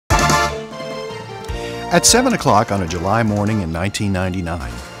At 7 o'clock on a July morning in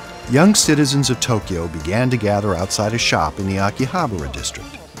 1999, young citizens of Tokyo began to gather outside a shop in the Akihabara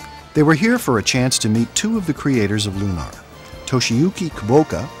district. They were here for a chance to meet two of the creators of Lunar, Toshiyuki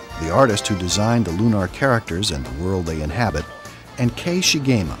Kuboka, the artist who designed the Lunar characters and the world they inhabit, and Kei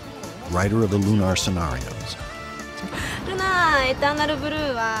Shigema, writer of the Lunar scenarios.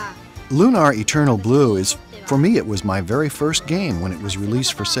 Lunar Eternal Blue is, for me, it was my very first game when it was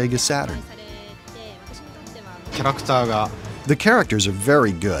released for Sega Saturn. The characters are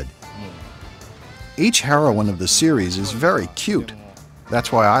very good. Each heroine of the series is very cute.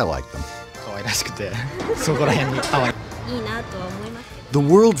 That's why I like them. The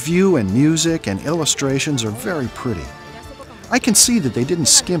world view and music and illustrations are very pretty. I can see that they didn't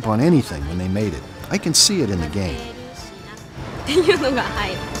skimp on anything when they made it. I can see it in the game.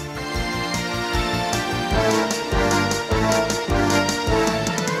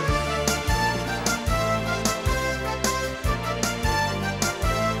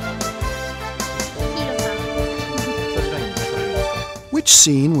 Which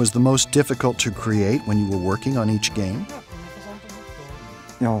scene was the most difficult to create when you were working on each game?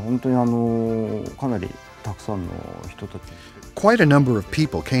 Quite a number of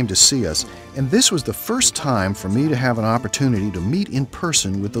people came to see us, and this was the first time for me to have an opportunity to meet in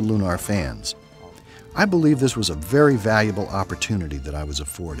person with the Lunar fans. I believe this was a very valuable opportunity that I was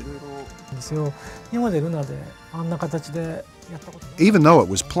afforded. Even though it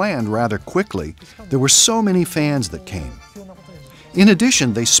was planned rather quickly, there were so many fans that came. In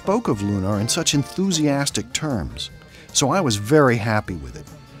addition, they spoke of Lunar in such enthusiastic terms, so I was very happy with it.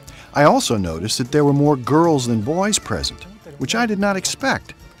 I also noticed that there were more girls than boys present, which I did not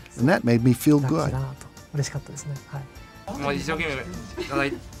expect, and that made me feel good.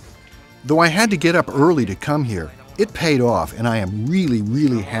 Though I had to get up early to come here, it paid off, and I am really,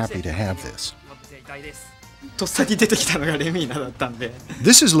 really happy to have this.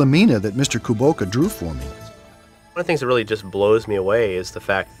 This is Lamina that Mr. Kuboka drew for me. One of the things that really just blows me away is the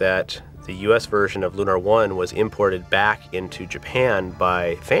fact that the US version of Lunar 1 was imported back into Japan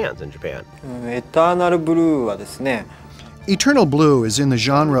by fans in Japan. Eternal Blue is in the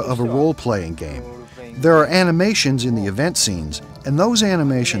genre of a role-playing game. There are animations in the event scenes, and those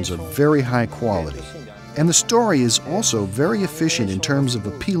animations are very high quality. And the story is also very efficient in terms of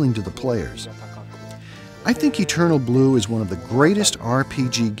appealing to the players. I think Eternal Blue is one of the greatest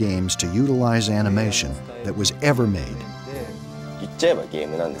RPG games to utilize animation that was ever made.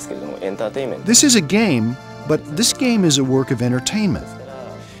 This is a game, but this game is a work of entertainment.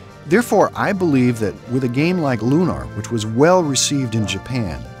 Therefore, I believe that with a game like Lunar, which was well received in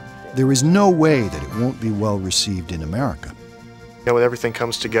Japan, there is no way that it won't be well received in America. When everything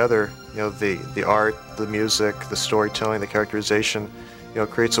comes together, the art, the music, the storytelling, the characterization,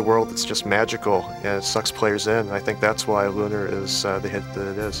 creates a world that's just magical and it sucks players in. I think that's why Lunar is the hit that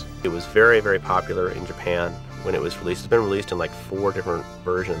it is. It was very, very popular in Japan when it was released. It's been released in like 4 different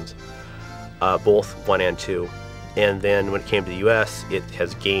versions, both 1 and 2. And then when it came to the US, it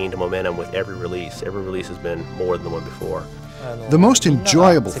has gained momentum with every release. Every release has been more than the one before. The most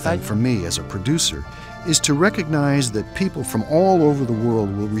enjoyable thing for me as a producer is to recognize that people from all over the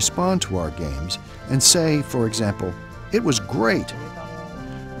world will respond to our games and say, for example, "It was great."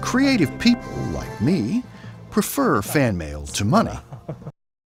 Creative people, like me, prefer fan mail to money.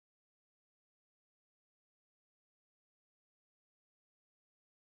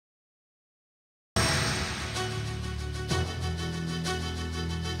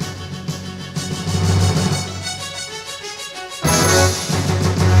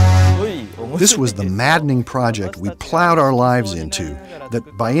 This was the maddening project we plowed our lives into that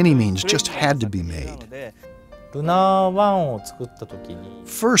by any means just had to be made.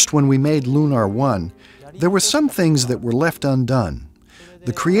 First, when we made Lunar 1, there were some things that were left undone.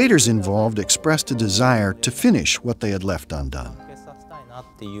 The creators involved expressed a desire to finish what they had left undone.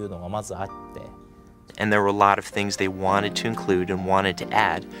 And there were a lot of things they wanted to include and wanted to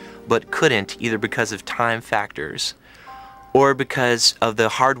add, but couldn't, either because of time factors or because of the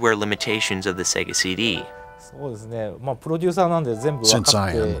hardware limitations of the Sega CD. Since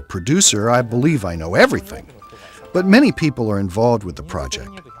I am a producer, I believe I know everything. But many people are involved with the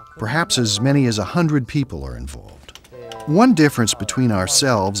project. Perhaps as many as 100 people are involved. One difference between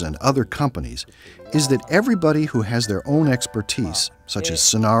ourselves and other companies is that everybody who has their own expertise, such as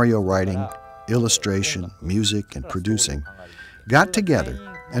scenario writing, illustration, music, and producing, got together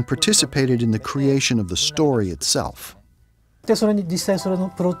and participated in the creation of the story itself.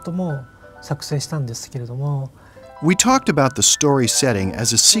 We talked about the story setting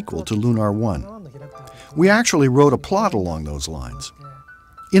as a sequel to Lunar 1. We actually wrote a plot along those lines.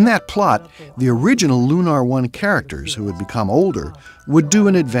 In that plot, the original Lunar 1 characters, who had become older, would do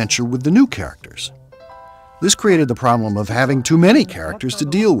an adventure with the new characters. This created the problem of having too many characters to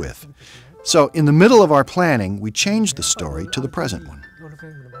deal with. So, in the middle of our planning, we changed the story to the present one.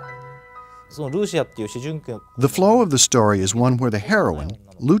 The flow of the story is one where the heroine,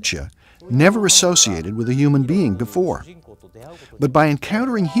 Lucia, never associated with a human being before. But by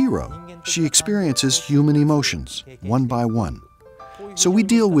encountering Hiro, she experiences human emotions, one by one. So we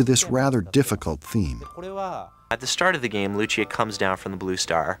deal with this rather difficult theme. At the start of the game, Lucia comes down from the Blue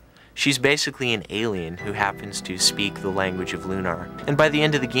Star. She's basically an alien who happens to speak the language of Lunar. And by the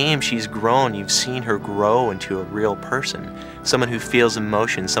end of the game, she's grown. You've seen her grow into a real person. Someone who feels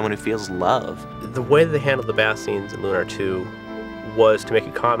emotion, someone who feels love. The way that they handled the bath scenes in Lunar 2 was to make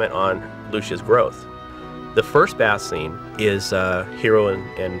a comment on Lucia's growth. The first bath scene is Hiro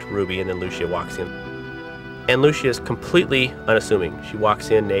and Ruby, and then Lucia walks in. And Lucia is completely unassuming. She walks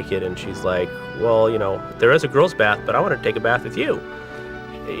in naked and she's like, well, you know, there is a girl's bath, but I want to take a bath with you.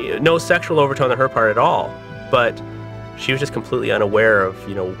 No sexual overtone on her part at all, but she was just completely unaware of,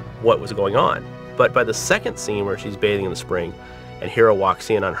 you know, what was going on. But by the second scene where she's bathing in the spring and Hiro walks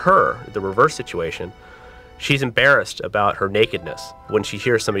in on her, the reverse situation, she's embarrassed about her nakedness. When she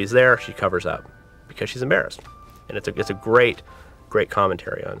hears somebody's there, she covers up because she's embarrassed. And it's a great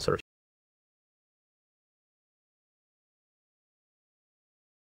commentary on sort of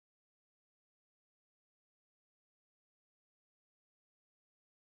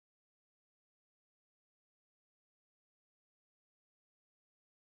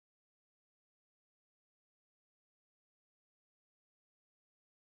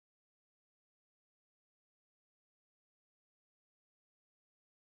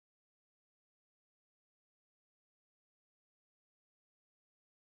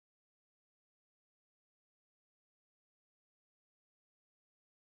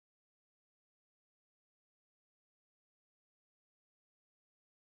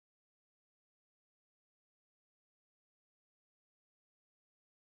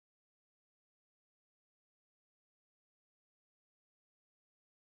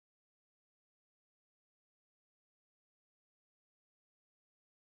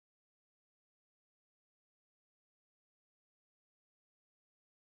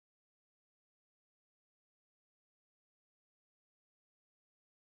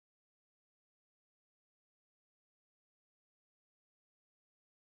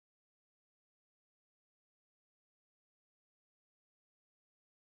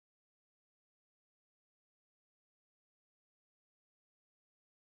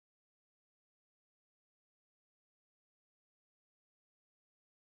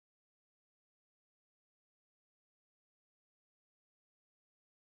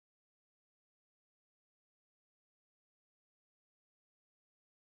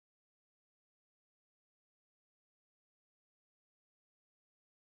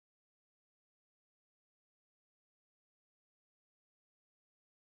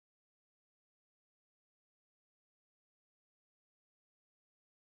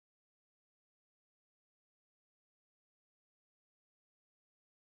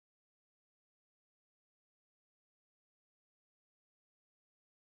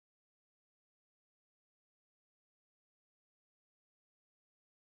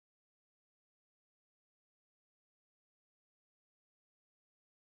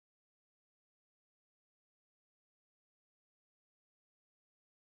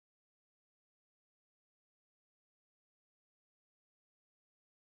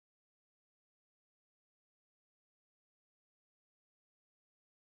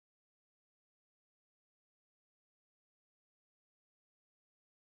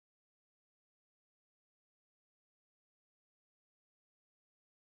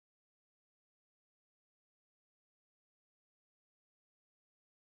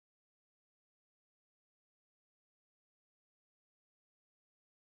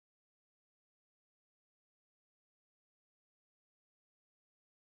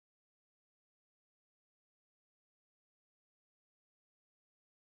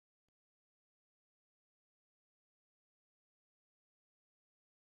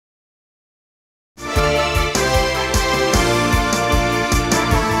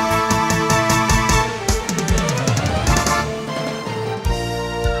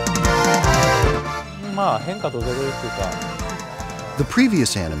The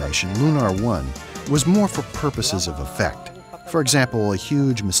previous animation, Lunar 1, was more for purposes of effect. For example, a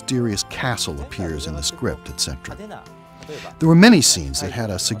huge mysterious castle appears in the script, etc. There were many scenes that had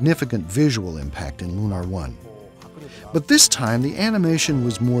a significant visual impact in Lunar 1. But this time, the animation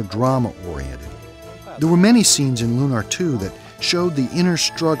was more drama-oriented. There were many scenes in Lunar 2 that showed the inner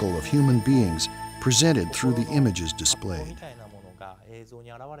struggle of human beings presented through the images displayed.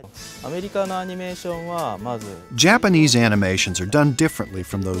 Japanese animations are done differently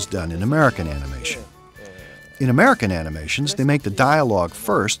from those done in American animation. In American animations, they make the dialogue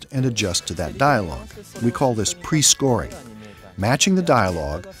first and adjust to that dialogue. We call this pre-scoring, matching the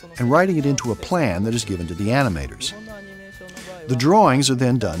dialogue and writing it into a plan that is given to the animators. The drawings are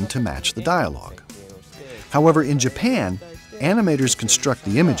then done to match the dialogue. However, in Japan, animators construct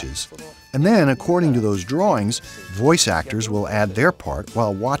the images, and then, according to those drawings, voice actors will add their part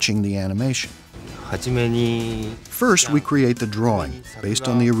while watching the animation. First, we create the drawing based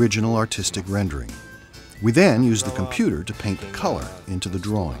on the original artistic rendering. We then use the computer to paint the color into the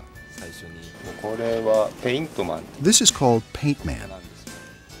drawing. This is called Paintman.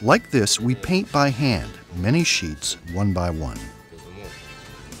 Like this, we paint by hand, many sheets, one by one.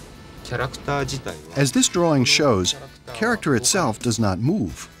 As this drawing shows, the character itself does not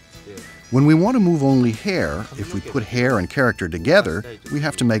move. When we want to move only hair, if we put hair and character together, we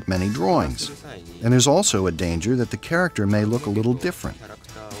have to make many drawings. And there's also a danger that the character may look a little different.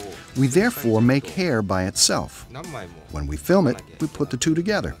 We therefore make hair by itself. When we film it, we put the two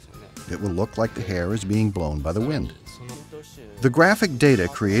together. It will look like the hair is being blown by the wind. The graphic data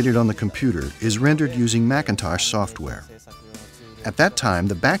created on the computer is rendered using Macintosh software. At that time,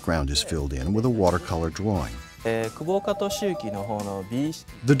 the background is filled in with a watercolor drawing. The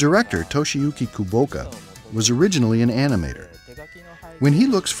director, Toshiyuki Kuboka, was originally an animator. When he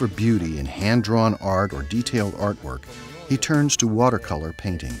looks for beauty in hand-drawn art or detailed artwork, he turns to watercolor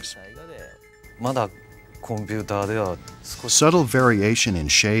paintings. Subtle variation in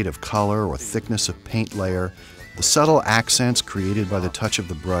shade of color or thickness of paint layer, the subtle accents created by the touch of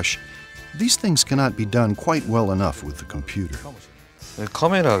the brush, these things cannot be done quite well enough with the computer.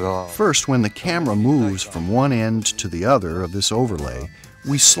 First, when the camera moves from one end to the other of this overlay,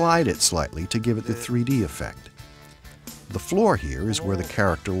 we slide it slightly to give it the 3D effect. The floor here is where the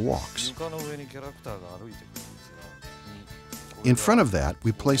character walks. In front of that,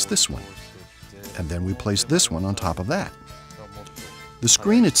 we place this one, and then we place this one on top of that. The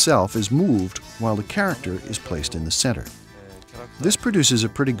screen itself is moved while the character is placed in the center. This produces a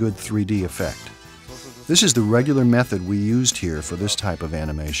pretty good 3D effect. This is the regular method we used here for this type of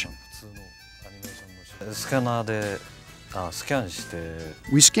animation.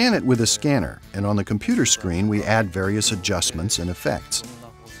 We scan it with a scanner, and on the computer screen we add various adjustments and effects.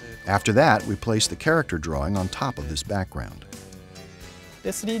 After that, we place the character drawing on top of this background.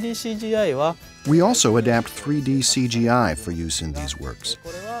 We also adapt 3D CGI for use in these works.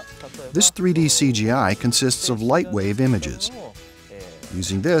 This 3D CGI consists of light wave images.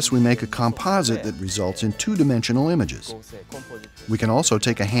 Using this, we make a composite that results in two-dimensional images. We can also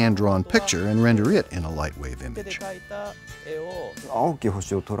take a hand-drawn picture and render it in a light wave image.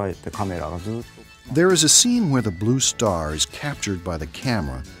 There is a scene where the blue star is captured by the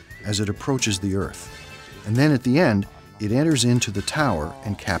camera as it approaches the Earth, and then at the end, it enters into the tower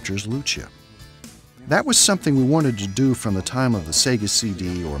and captures Lucia. That was something we wanted to do from the time of the Sega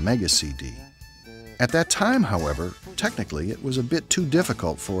CD or Mega CD. At that time, however, technically it was a bit too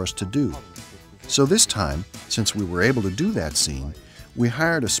difficult for us to do. So this time, since we were able to do that scene, we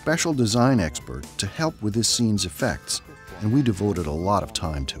hired a special design expert to help with this scene's effects, and we devoted a lot of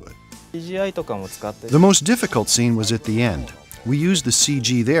time to it. The most difficult scene was at the end. We used the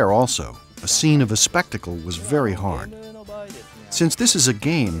CG there also. A scene of a spectacle was very hard. Since this is a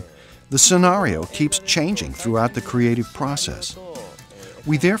game, the scenario keeps changing throughout the creative process.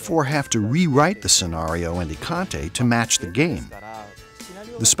 We therefore have to rewrite the scenario and Ikante to match the game.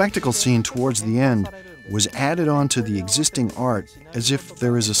 The spectacle scene towards the end was added onto the existing art as if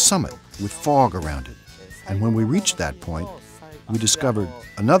there is a summit with fog around it. And when we reached that point, we discovered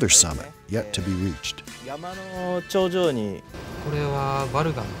another summit yet to be reached.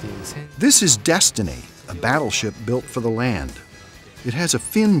 This is Destiny, a battleship built for the land. It has a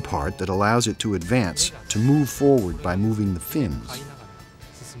fin part that allows it to advance, to move forward by moving the fins.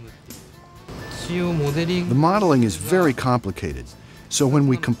 The modeling is very complicated, so when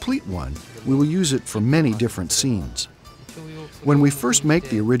we complete one, we will use it for many different scenes. When we first make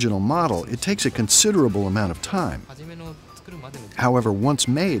the original model, it takes a considerable amount of time. However, once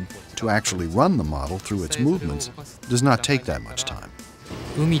made, to actually run the model through its movements does not take that much time.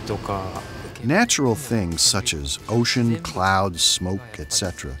 Natural things such as ocean, clouds, smoke,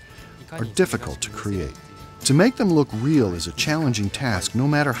 etc. are difficult to create. To make them look real is a challenging task no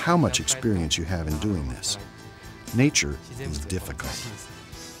matter how much experience you have in doing this. Nature is difficult.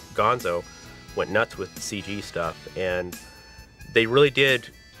 Gonzo went nuts with the CG stuff, and they really did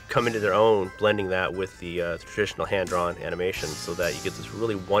come into their own, blending that with the traditional hand-drawn animation so that you get this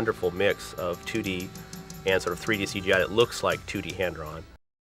really wonderful mix of 2D and sort of 3D CGI that looks like 2D hand-drawn.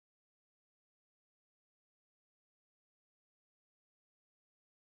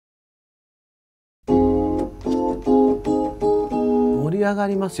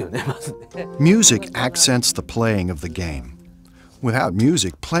 Music accents the playing of the game. Without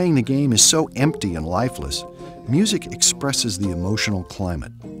music, playing the game is so empty and lifeless. Music expresses the emotional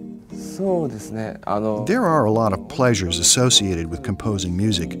climate. There are a lot of pleasures associated with composing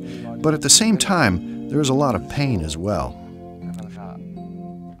music, but at the same time, there is a lot of pain as well.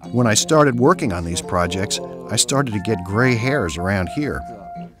 When I started working on these projects, I started to get gray hairs around here.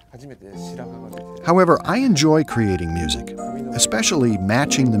 However, I enjoy creating music. Especially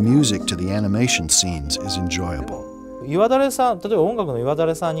matching the music to the animation scenes is enjoyable.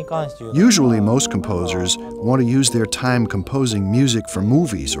 Usually, most composers want to use their time composing music for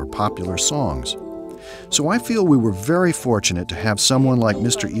movies or popular songs. So I feel we were very fortunate to have someone like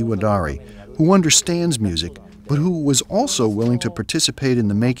Mr. Iwadari, who understands music, but who was also willing to participate in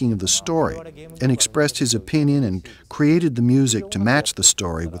the making of the story and expressed his opinion and created the music to match the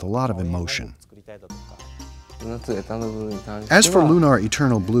story with a lot of emotion. As for Lunar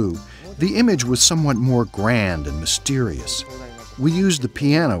Eternal Blue, the image was somewhat more grand and mysterious. We used the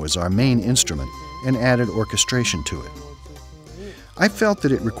piano as our main instrument and added orchestration to it. I felt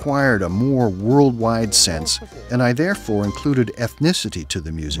that it required a more worldwide sense, and I therefore included ethnicity to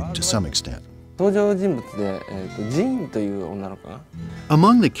the music to some extent.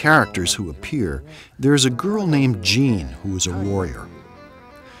 Among the characters who appear, there is a girl named Jean who is a warrior.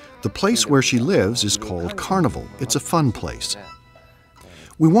 The place where she lives is called Carnival. It's a fun place.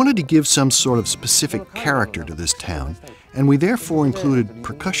 We wanted to give some sort of specific character to this town, and we therefore included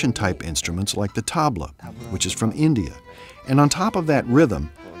percussion-type instruments like the tabla, which is from India. And on top of that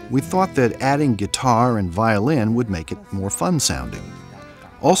rhythm, we thought that adding guitar and violin would make it more fun-sounding.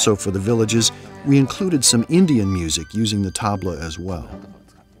 Also, for the villages, we included some Indian music using the tabla as well.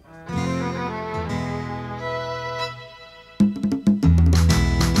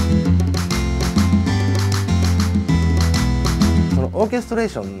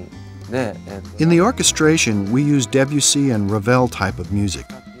 In the orchestration, we use Debussy and Ravel type of music.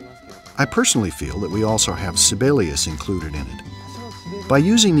 I personally feel that we also have Sibelius included in it. By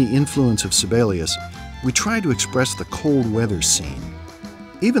using the influence of Sibelius, we try to express the cold weather scene.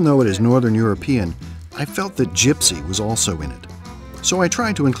 Even though it is Northern European, I felt that gypsy was also in it. So I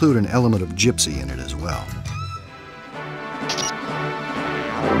tried to include an element of gypsy in it as well.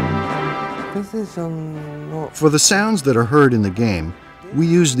 For the sounds that are heard in the game, we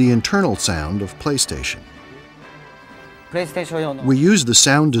use the internal sound of PlayStation. We use the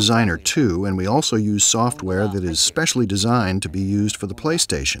Sound Designer 2, and we also use software that is specially designed to be used for the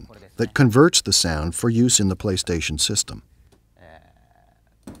PlayStation, that converts the sound for use in the PlayStation system.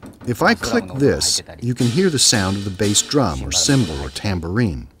 If I click this, you can hear the sound of the bass drum or cymbal or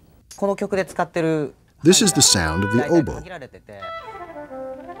tambourine. This is the sound of the oboe.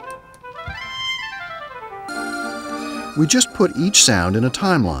 We just put each sound in a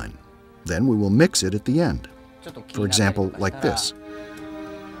timeline. Then we will mix it at the end. For example, like this.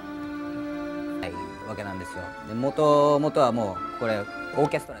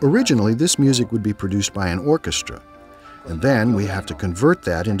 Originally, this music would be produced by an orchestra, and then we have to convert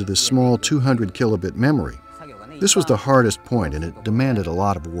that into this small 200 kilobit memory. This was the hardest point, and it demanded a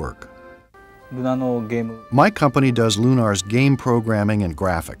lot of work. My company does Lunar's game programming and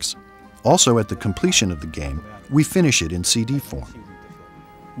graphics. Also, at the completion of the game, we finish it in CD form.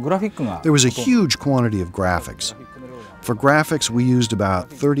 There was a huge quantity of graphics. For graphics, we used about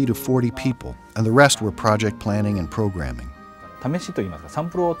 30 to 40 people, and the rest were project planning and programming.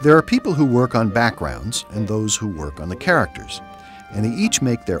 There are people who work on backgrounds and those who work on the characters, and they each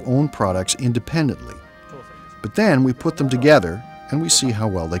make their own products independently. But then we put them together, and we see how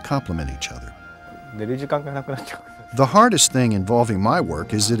well they complement each other. The hardest thing involving my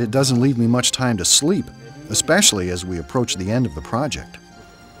work is that it doesn't leave me much time to sleep, especially as we approach the end of the project.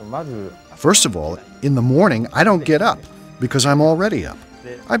 First of all, in the morning, I don't get up because I'm already up.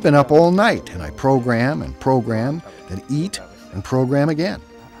 I've been up all night, and I program, and eat, and program again.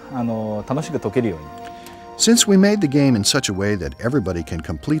 Since we made the game in such a way that everybody can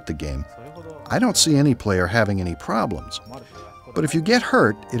complete the game, I don't see any player having any problems. But if you get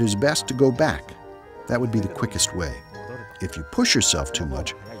hurt, it is best to go back. That would be the quickest way. If you push yourself too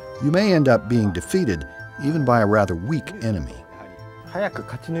much, you may end up being defeated even by a rather weak enemy. I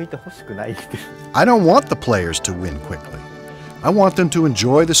don't want the players to win quickly. I want them to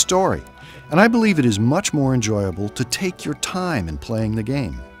enjoy the story, and I believe it is much more enjoyable to take your time in playing the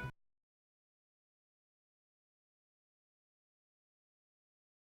game.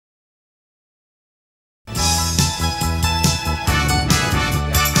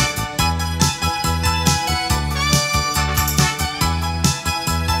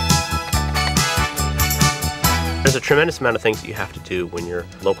 tremendous amount of things that you have to do when you're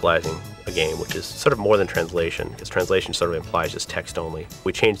localizing a game, which is sort of more than translation, because translation sort of implies just text only.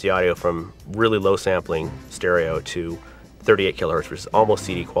 We changed the audio from really low sampling stereo to 38 kilohertz, which is almost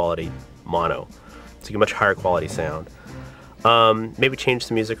CD quality mono. So you get much higher quality sound. Maybe change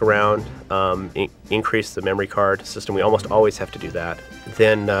the music around, increase the memory card system. We almost always have to do that.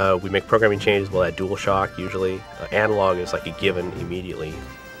 Then we make programming changes. We'll add DualShock usually. Analog is like a given immediately.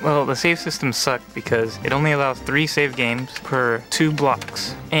 Well, the save system sucked because it only allows 3 save games per 2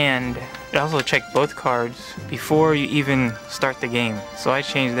 blocks, and it also checked both cards before you even start the game. So I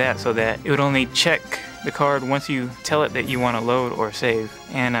changed that so that it would only check the card once you tell it that you want to load or save.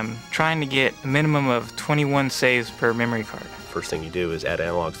 And I'm trying to get a minimum of 21 saves per memory card. First thing you do is add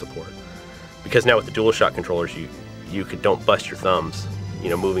analog support, because now with the DualShock controllers, you don't bust your thumbs,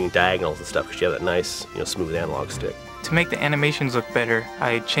 moving diagonals and stuff, because you have that nice, smooth analog stick. To make the animations look better,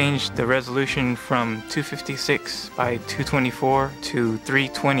 I changed the resolution from 256 by 224 to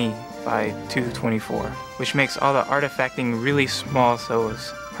 320 by 224, which makes all the artifacting really small so it's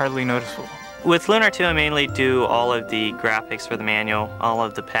hardly noticeable. With Lunar 2, I mainly do all of the graphics for the manual, all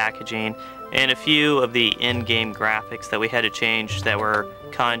of the packaging, and a few of the in-game graphics that we had to change that were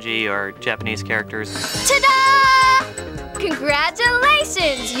kanji or Japanese characters. Ta-da!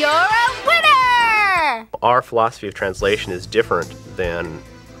 Congratulations, you're a winner! Our philosophy of translation is different than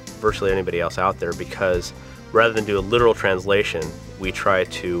virtually anybody else out there, because rather than do a literal translation, we try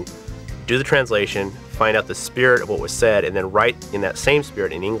to do the translation, find out the spirit of what was said, and then write in that same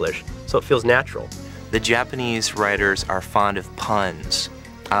spirit in English, so it feels natural. The Japanese writers are fond of puns,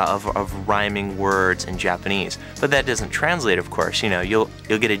 of rhyming words in Japanese, but that doesn't translate, of course. You'll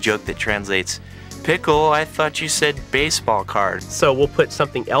get a joke that translates, "Pickle, I thought you said baseball card." So we'll put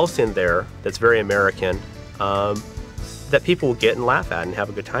something else in there that's very American, that people will get and laugh at and have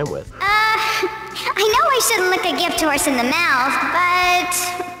a good time with. I know I shouldn't look a gift horse in the mouth, but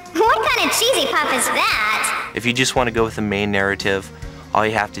what kind of cheesy pop is that? If you just want to go with the main narrative, all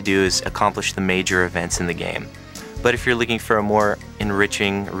you have to do is accomplish the major events in the game. But if you're looking for a more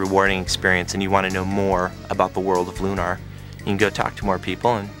enriching, rewarding experience and you want to know more about the world of Lunar, you can go talk to more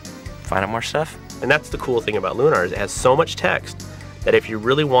people and find out more stuff. And that's the cool thing about Lunar, is it has so much text that if you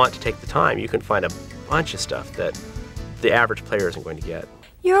really want to take the time, you can find a bunch of stuff that the average player isn't going to get.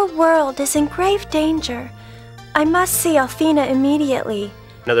 Your world is in grave danger. I must see Althena immediately.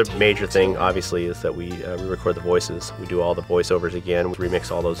 Another major thing, obviously, is that we record the voices. We do all the voiceovers again, we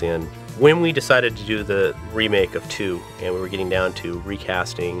remix all those in. When we decided to do the remake of 2, and we were getting down to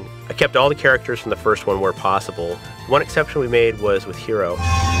recasting, I kept all the characters from the first one where possible. One exception we made was with Hero.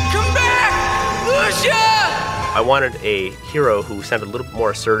 Come back, Lucia! I wanted a hero who sounded a little bit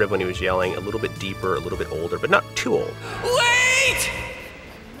more assertive when he was yelling, a little bit deeper, a little bit older, but not too old. Wait!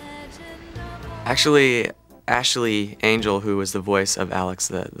 Actually, Ashley Angel, who was the voice of Alex,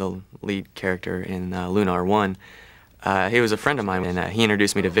 the lead character in Lunar 1, he was a friend of mine, and he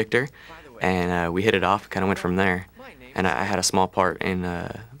introduced me to Victor, and we hit it off, kind of went from there. And I had a small part in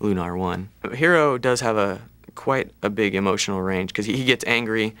Lunar 1. Hero does have quite a big emotional range, because he gets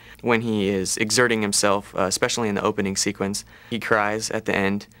angry when he is exerting himself, especially in the opening sequence. He cries at the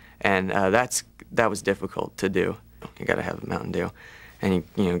end, and that was difficult to do. You gotta have a Mountain Dew, and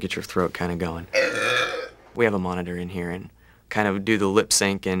you get your throat kind of going. We have a monitor in here and kind of do the lip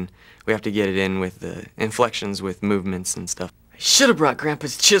sync, and we have to get it in with the inflections with movements and stuff. I should have brought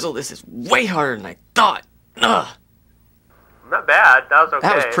Grandpa's chisel. This is way harder than I thought. Ugh. Not bad, that was okay.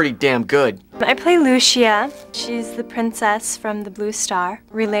 That was pretty damn good. I play Lucia. She's the princess from the Blue Star,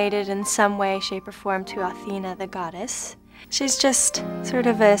 related in some way, shape, or form to Althena, the goddess. She's just sort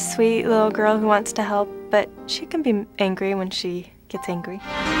of a sweet little girl who wants to help, but she can be angry when she gets angry.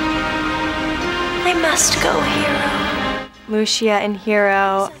 I must go, Hero. Lucia and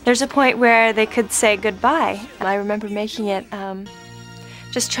Hero, there's a point where they could say goodbye. I remember making it,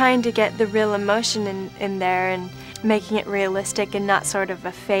 just trying to get the real emotion in there and making it realistic and not sort of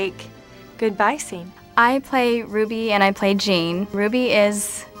a fake goodbye scene. I play Ruby and I play Jean. Ruby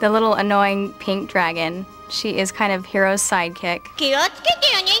is the little annoying pink dragon. She is kind of Hero's sidekick.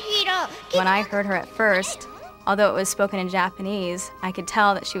 When I heard her at first, although it was spoken in Japanese, I could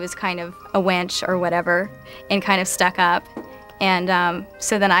tell that she was kind of a wench or whatever and kind of stuck up. And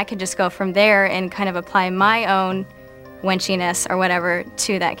so then I could just go from there and kind of apply my own wenchiness or whatever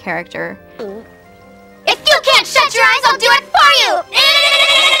to that character. If you can't shut your eyes, I'll do it for you!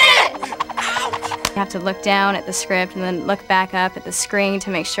 You have to look down at the script and then look back up at the screen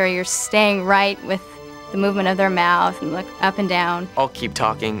to make sure you're staying right with the movement of their mouth, and look up and down. I'll keep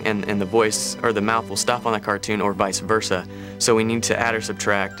talking and the voice or the mouth will stop on the cartoon, or vice versa. So we need to add or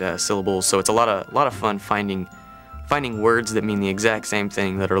subtract syllables. So it's a lot of fun finding finding words that mean the exact same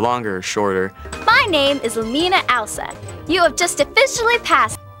thing that are longer or shorter. My name is Lumina Alsa. You have just officially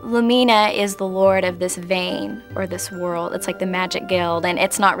passed. Lumina is the lord of this vein, or this world. It's like the magic guild, and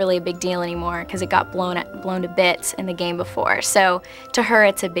it's not really a big deal anymore because it got blown to bits in the game before. So to her,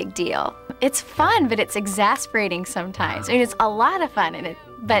 it's a big deal. It's fun, but it's exasperating sometimes. I mean, it's a lot of fun,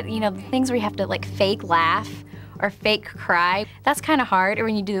 but you know, the things where you have to like fake laugh or fake cry, that's kind of hard. Or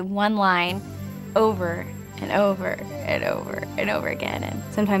when you do one line over and over and over and over again. And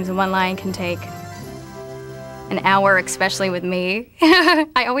sometimes one line can take an hour, especially with me.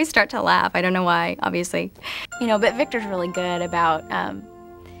 I always start to laugh. I don't know why, obviously. You know, but Victor's really good about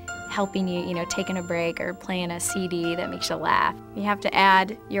helping you, you know, taking a break or playing a CD that makes you laugh. You have to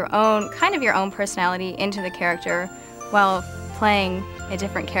add your own, kind of your own personality into the character while playing a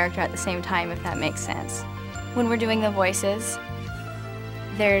different character at the same time, if that makes sense. When we're doing the voices,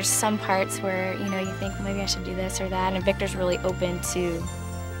 there's some parts where, you know, you think, well, maybe I should do this or that, and Victor's really open to,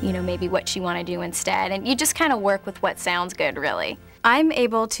 you know, maybe what you want to do instead. And you just kind of work with what sounds good, really. I'm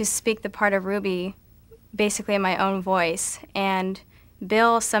able to speak the part of Ruby basically in my own voice, and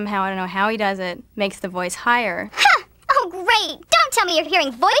Bill somehow, I don't know how he does it, makes the voice higher. Huh! Oh, great! Don't tell me you're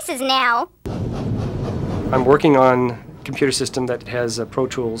hearing voices now! I'm working on a computer system that has a Pro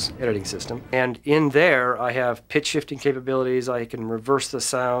Tools editing system. And in there, I have pitch shifting capabilities. I can reverse the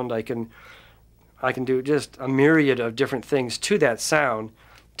sound. I can do just a myriad of different things to that sound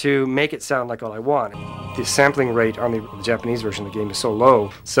to make it sound like what I want. The sampling rate on the Japanese version of the game is so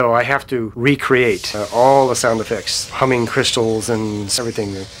low, so I have to recreate all the sound effects, humming crystals and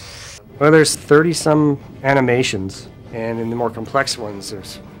everything. Well, there's 30-some animations, and in the more complex ones,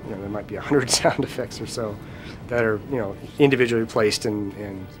 there's, you know, there might be 100 sound effects or so that are, you know, individually placed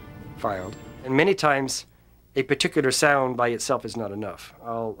and filed. And many times, a particular sound by itself is not enough.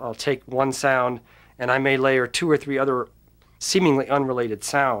 I'll take one sound, and I may layer 2 or 3 other seemingly unrelated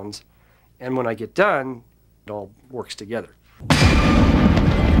sounds, and when I get done, it all works together. I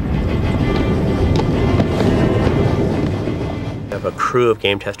have a crew of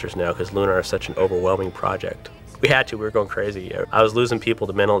game testers now because Lunar is such an overwhelming project. We had to, we were going crazy. I was losing people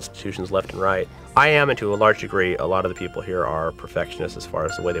to mental institutions left and right. I am, and to a large degree, a lot of the people here are perfectionists as far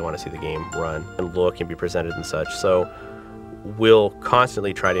as the way they want to see the game run and look and be presented and such. So we'll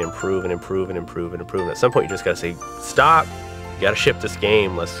constantly try to improve and improve and improve and improve. And at some point you just got to say, stop. You got to ship this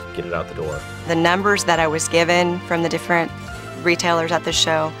game. Let's get it out the door. The numbers that I was given from the different retailers at this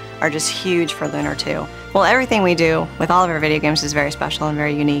show are just huge for Lunar 2. Well, everything we do with all of our video games is very special and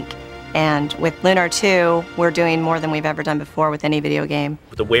very unique. And with Lunar 2, we're doing more than we've ever done before with any video game.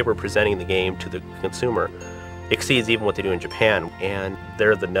 The way we're presenting the game to the consumer exceeds even what they do in Japan, and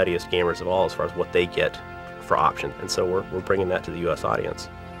they're the nuttiest gamers of all as far as what they get for options. And so we're bringing that to the US audience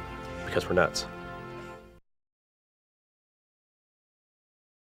because we're nuts.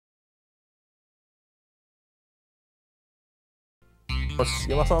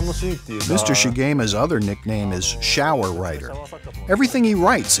 Mr. Shigema's other nickname is Shower Writer. Everything he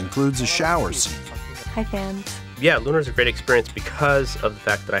writes includes a shower scene. Hi, fans. Yeah, Lunar's a great experience because of the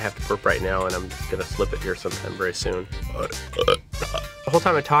fact that I have to burp right now, and I'm going to slip it here sometime very soon. The whole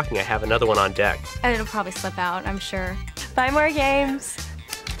time I'm talking, I have another one on deck. It'll probably slip out, I'm sure. Buy more games.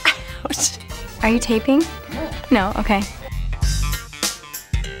 Are you taping? No, okay.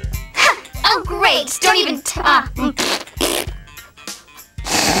 Oh, great! Don't even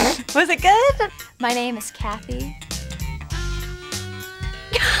Was it good? My name is Kathy.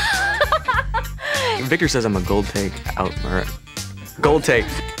 Victor says I'm a gold take. Gold take.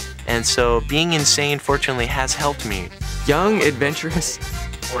 And so being insane, fortunately, has helped me. Young, adventurous.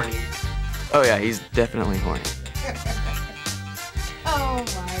 Horny. Oh yeah, he's definitely horny. Oh my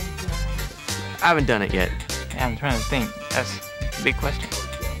god. I haven't done it yet. Yeah, I'm trying to think. That's a big question.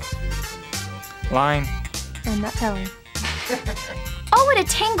 Line. I'm not telling. Oh, what a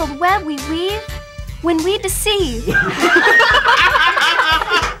tangled web we weave when we deceive.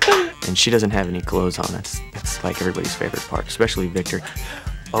 And she doesn't have any clothes on. That's like everybody's favorite part, especially Victor.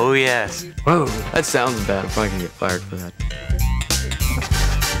 Oh, yes. Whoa, that sounds bad. I'm probably gonna get fired for that.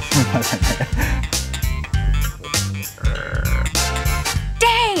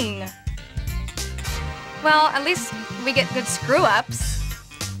 Dang! Well, at least we get good screw-ups.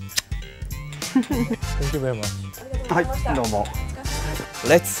 Thank you very much.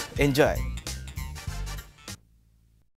 Let's enjoy.